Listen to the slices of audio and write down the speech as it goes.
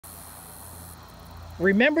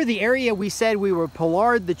Remember the area we said we would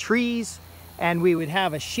pollard the trees and we would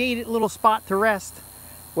have a shaded little spot to rest?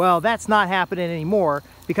 Well, that's not happening anymore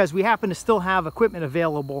because we happen to still have equipment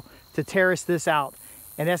available to terrace this out.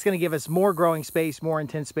 And that's going to give us more growing space, more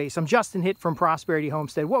intense space. I'm Justin Hitt from Prosperity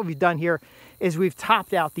Homestead. What we've done here is we've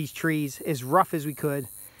topped out these trees as rough as we could.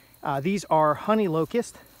 These are honey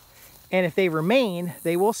locust, and if they remain,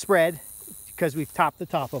 they will spread because we've topped the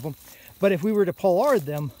top of them. But if we were to pollard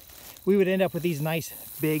them, we would end up with these nice,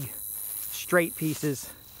 big, straight pieces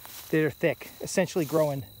that are thick, essentially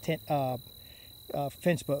growing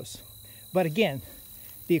fence posts. But again,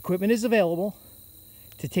 the equipment is available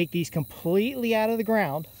to take these completely out of the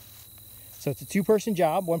ground. So it's a two-person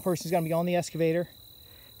job. One person's going to be on the excavator.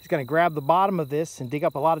 He's going to grab the bottom of this and dig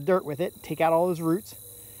up a lot of dirt with it, take out all those roots.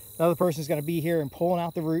 Another person's going to be here and pulling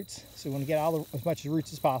out the roots. So we want to get out as much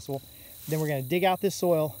roots as possible. Then we're going to dig out this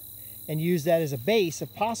soil and use that as a base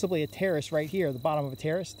of possibly a terrace right here, the bottom of a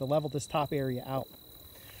terrace, to level this top area out.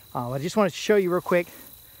 I just wanted to show you real quick.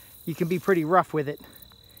 You can be pretty rough with it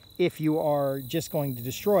if you are just going to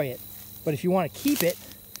destroy it. But if you want to keep it,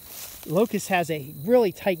 Locust has a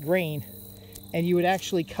really tight grain, and you would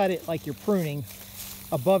actually cut it like you're pruning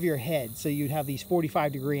above your head. So you'd have these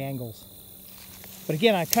 45-degree angles. But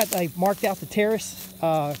again, I marked out the terrace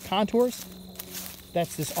contours.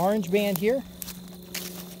 That's this orange band here.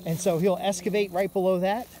 And so he'll excavate right below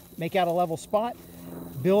that, make out a level spot,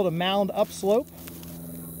 build a mound upslope,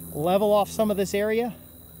 level off some of this area.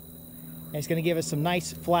 And it's going to give us some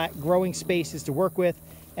nice flat growing spaces to work with.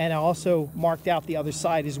 And I also marked out the other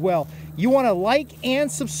side as well. You want to like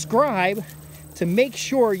and subscribe to make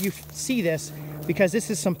sure you see this, because this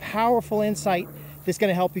is some powerful insight that's going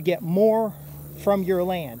to help you get more from your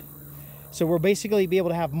land. So we'll basically be able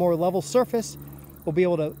to have more level surface. We'll be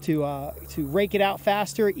able to rake it out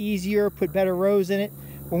faster, easier, put better rows in it.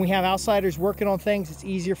 When we have outsiders working on things, it's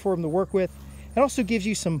easier for them to work with. It also gives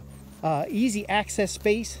you some easy access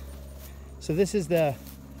space. So this is the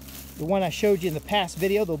one I showed you in the past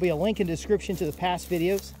video. There'll be a link in the description to the past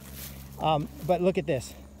videos. But look at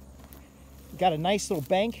this. Got a nice little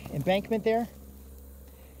embankment there.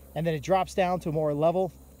 And then it drops down to a more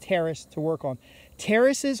level terrace to work on.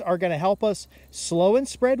 Terraces are going to help us slow and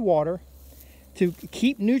spread water to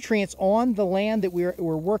keep nutrients on the land that we're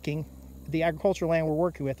working. The agricultural land we're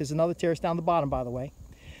working with. There's another terrace down the bottom, by the way.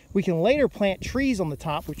 We can later plant trees on the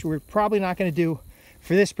top, which we're probably not going to do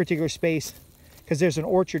for this particular space because there's an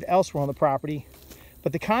orchard elsewhere on the property.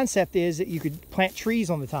 But the concept is that you could plant trees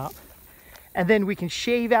on the top, and then we can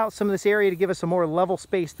shave out some of this area to give us a more level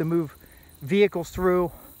space to move vehicles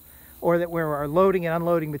through, or that we are loading and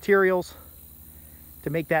unloading materials to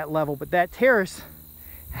make that level. But that terrace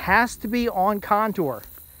has to be on contour.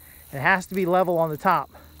 It has to be level on the top.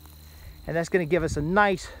 And that's going to give us a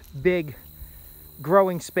nice big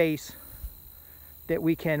growing space that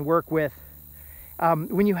we can work with.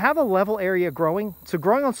 When you have a level area growing, so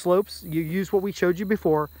growing on slopes, you use what we showed you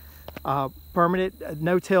before, permanent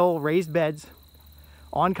no-till raised beds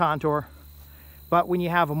on contour. But when you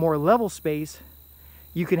have a more level space,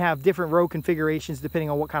 you can have different row configurations depending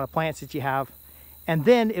on what kind of plants that you have. And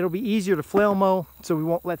then it'll be easier to flail mow, so we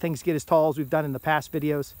won't let things get as tall as we've done in the past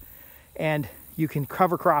videos. And you can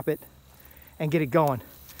cover crop it and get it going.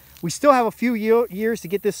 We still have a few years to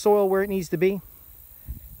get this soil where it needs to be,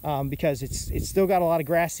 because it's still got a lot of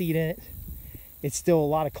grass seed in it. It's still a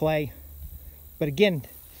lot of clay. But again,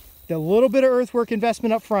 the little bit of earthwork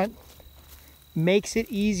investment up front makes it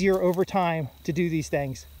easier over time to do these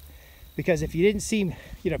things. Because if you didn't see,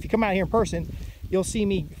 if you come out here in person, you'll see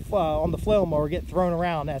me on the flail mower get thrown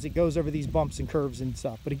around as it goes over these bumps and curves and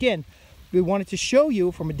stuff. But again, we wanted to show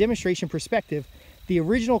you from a demonstration perspective, the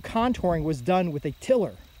original contouring was done with a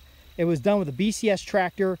tiller. It was done with a BCS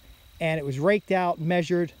tractor, and it was raked out,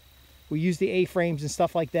 measured. We used the A-frames and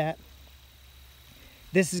stuff like that.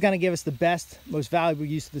 This is going to give us the best, most valuable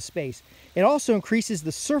use of the space. It also increases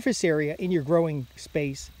the surface area in your growing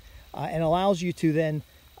space and allows you to then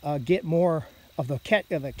get more of the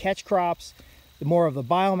catch crops, more of the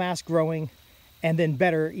biomass growing, and then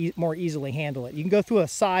more easily handle it. You can go through a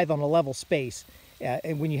scythe on a level space,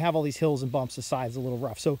 and when you have all these hills and bumps, the scythe's a little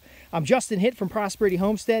rough. So I'm Justin Hitt from Prosperity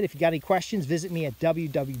Homestead. If you got any questions, visit me at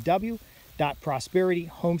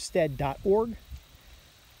www.prosperityhomestead.org.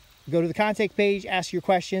 Go to the contact page, ask your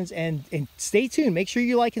questions, and stay tuned. Make sure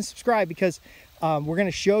you like and subscribe, because we're going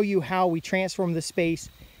to show you how we transform this space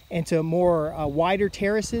into more wider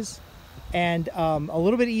terraces, and a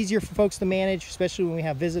little bit easier for folks to manage, especially when we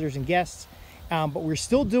have visitors and guests. But we're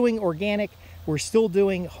still doing organic. We're still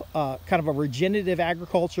doing kind of a regenerative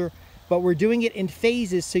agriculture, but we're doing it in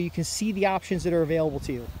phases so you can see the options that are available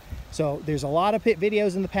to you. So there's a lot of pit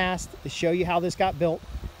videos in the past to show you how this got built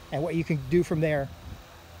and what you can do from there.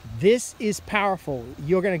 This is powerful.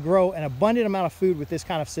 You're going to grow an abundant amount of food with this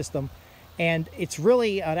kind of system, and it's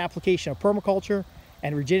really an application of permaculture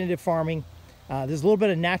and regenerative farming. There's a little bit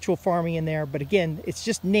of natural farming in there, but again, it's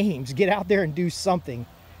just names. Get out there and do something,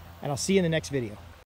 and I'll see you in the next video.